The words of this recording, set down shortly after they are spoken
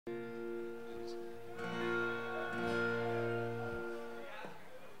It's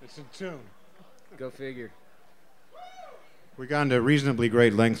in tune. Go figure. We've gone to reasonably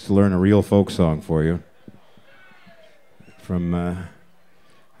great lengths to learn a real folk song for you. I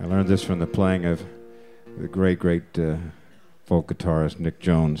learned this from the playing of the great folk guitarist Nick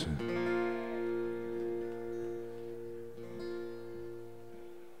Jones.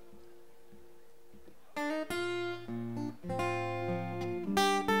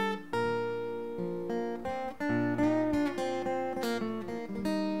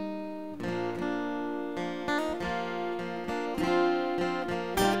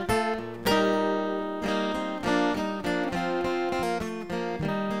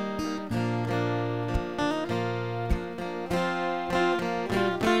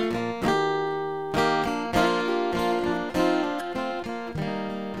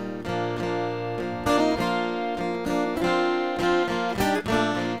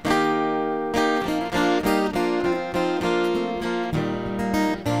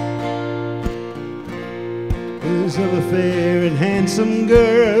 Of a fair and handsome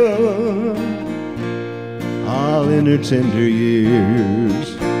girl, all in her tender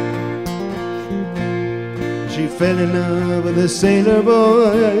years. She fell in love with a sailor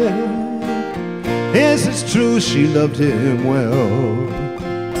boy. Yes, it's true, she loved him well.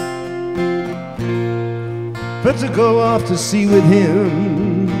 But to go off to sea with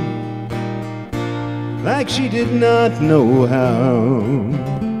him, like she did not know how,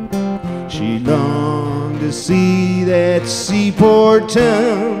 she longed to see that seaport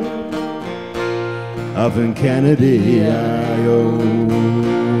town up in Canadee-I-O.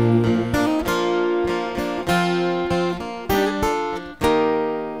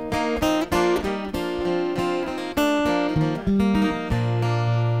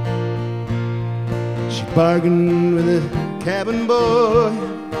 She bargained with a cabin boy,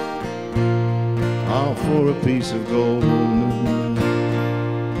 all for a piece of gold.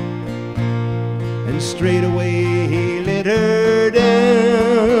 Straight away he led her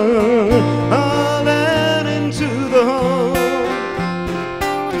down, all out into the hall.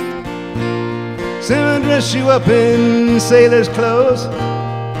 Said, I'll dress you up in sailor's clothes,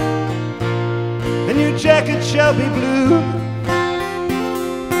 and your jacket shall be blue,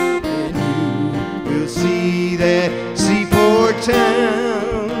 and you will see that seaport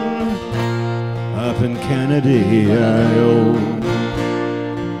town up in Canadee-I-O.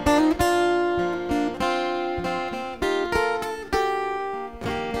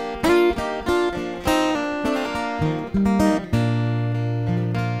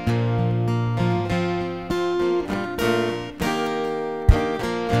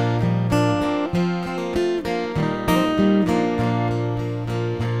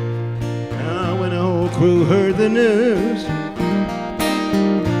 Crew heard the news,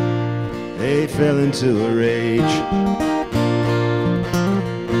 they fell into a rage,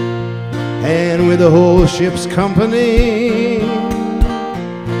 and with the whole ship's company,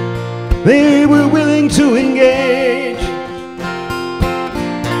 they were willing to engage.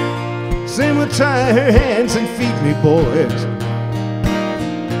 Say, we'll tie her hands and feet, me boys,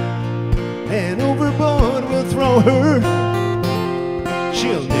 and overboard we'll throw her.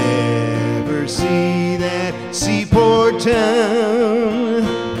 She'll never see that seaport town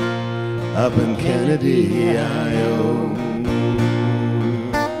up in Canadee-I-O.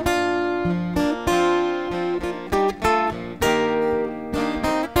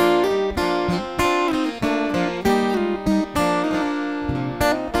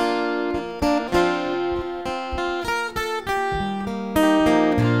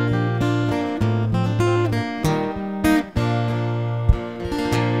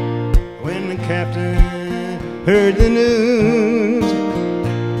 When the captain heard the news,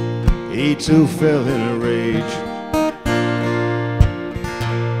 he too fell in a rage,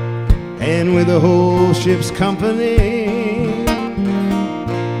 and with the whole ship's company,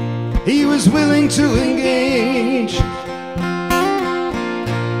 he was willing to engage.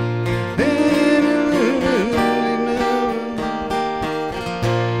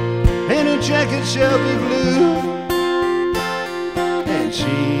 And her jacket shall be blue, and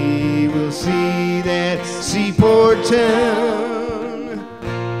she will see that seaport town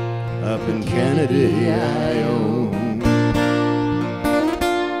up in Canadee-I-O.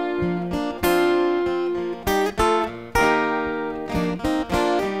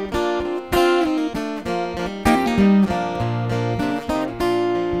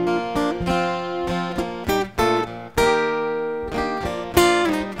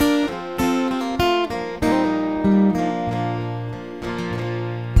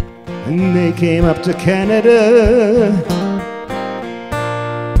 And they came up to Canada,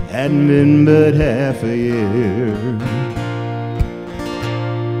 hadn't been but half a year.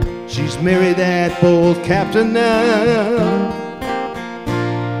 She's married that bold captain now,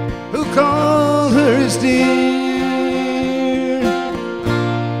 who calls her his dear.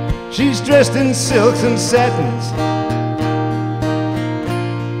 She's dressed in silks and satins,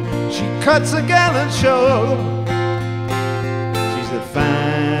 she cuts a gallant show. She's the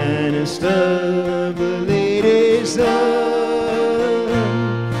finest of the ladies in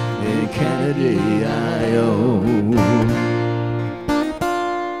Canadee-I-O.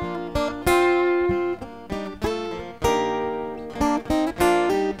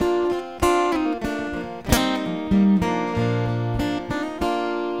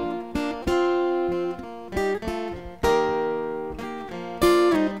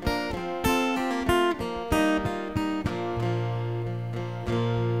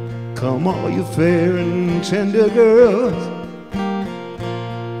 Come all you fair and tender girls,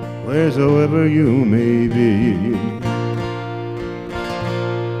 wheresoever you may be,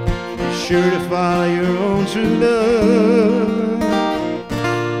 be sure to follow your own true love.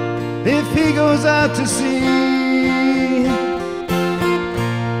 If he goes out to sea,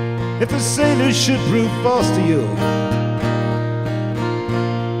 if the sailor should prove false to you,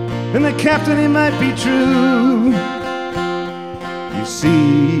 then the captain he might be true. You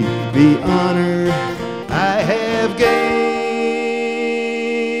see the honor I have gained,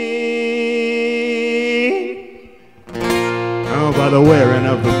 oh, by the wearing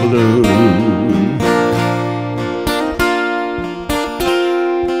of the blue.